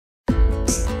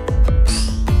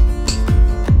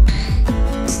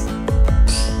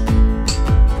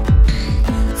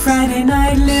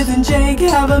night, Liv and Jake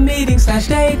have a meeting /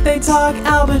 date. They talk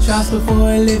albatross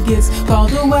before Liv gets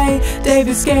called away.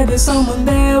 David's scared there's someone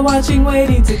there watching,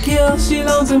 waiting to kill. She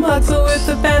loans him hugs, so if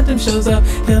the phantom shows up,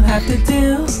 he'll have to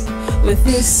deal with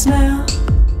his smell.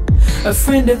 A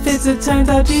friend of Fitz, it turns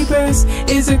out Jeepers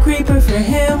is a creeper for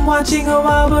him, watching a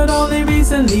while but only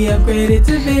recently upgraded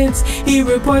to Fitz. He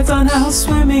reports on how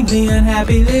swimmingly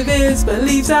unhappy Liv is, but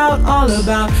leaves out all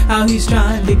about how he's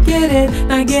trying to get it,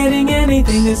 not getting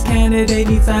anything. This candidate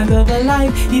needs signs of a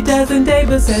life. He doesn't date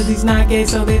but says he's not gay,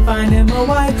 so they find him a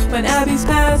wife. When Abby's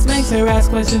past makes her ask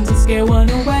questions to scare one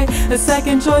away, a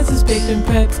second choice is picked and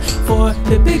prepped for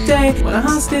the big day when a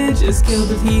hostage is killed,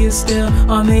 but he is still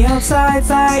on the outside.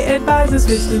 Advises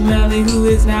Fitz to Melly, who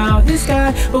is now his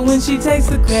guy, but when she takes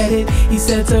the credit, he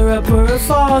sets her up for a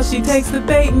fall. She takes the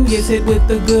bait and gets hit with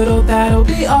the good old "that'll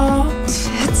be all."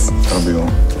 That'll be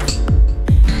all.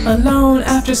 Alone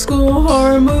after school,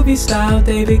 horror movie style,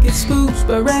 David gets spooked,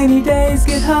 but rainy days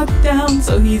get hucked down,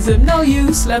 so he's of no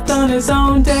use. Left on his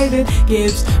own, David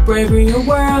gives bravery a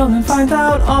whirl and finds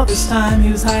out all this time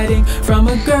he was hiding from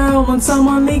a girl. When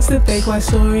someone leaks the fake life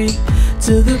story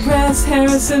to the press,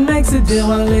 Harrison makes a deal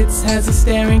while Litz has a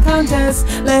staring contest.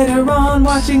 Later on,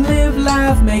 watching Liv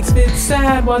laugh makes Fitz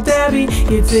sad, while Debbie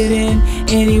gets it in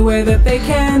anywhere that they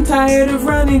can. Tired of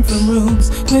running from rooms,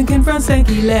 Quinn confronts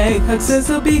Stanky Leg. Huck says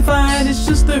he'll be fine, it's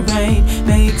just the rain.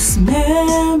 Makes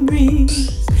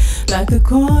memories like the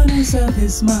corners of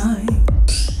his mind,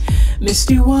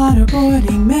 misty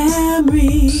waterboarding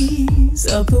memories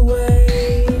of the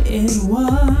way it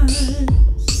was.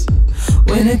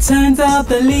 When it turns out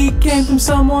the leak came from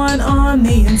someone on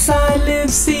the inside, Liv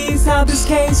sees how this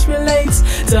case relates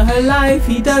to her life.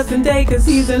 He doesn't date cause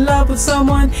he's in love with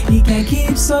someone he can't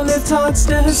keep, so Liv talks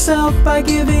to herself by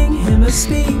giving him a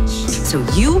speech. So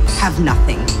you have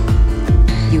nothing.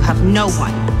 You have no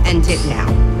one. End it now.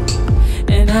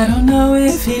 And I don't know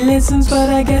if he listens, but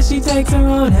I guess she takes her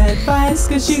own advice,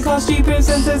 cause she calls Jeepers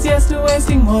and says yes to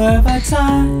wasting more of our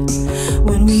time,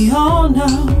 when we all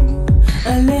know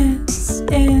a list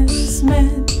is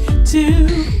meant to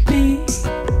be,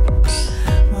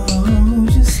 oh,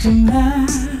 just a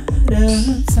matter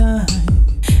of time.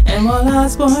 And while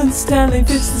Osborne's telling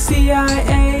Fitz the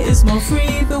CIA is more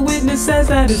free, the witness says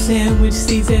that it's him, which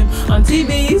sees him on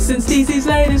TV, since TC's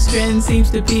latest trend seems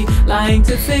to be lying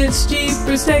to Fitz.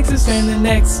 Jeepers takes his turn the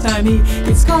next time he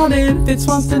gets called in. Fitz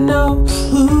wants to know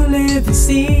who Liv is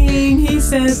seeing. He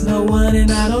says no one,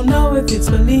 and I don't know if Fitz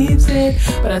believes it,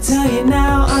 but I tell you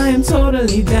now, I am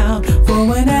totally down for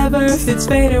whenever Fitz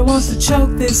Vader wants to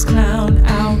choke this clown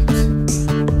out.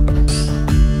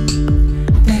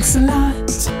 Thanks a lot,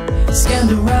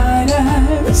 Scandal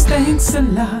Writers, thanks a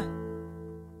lot.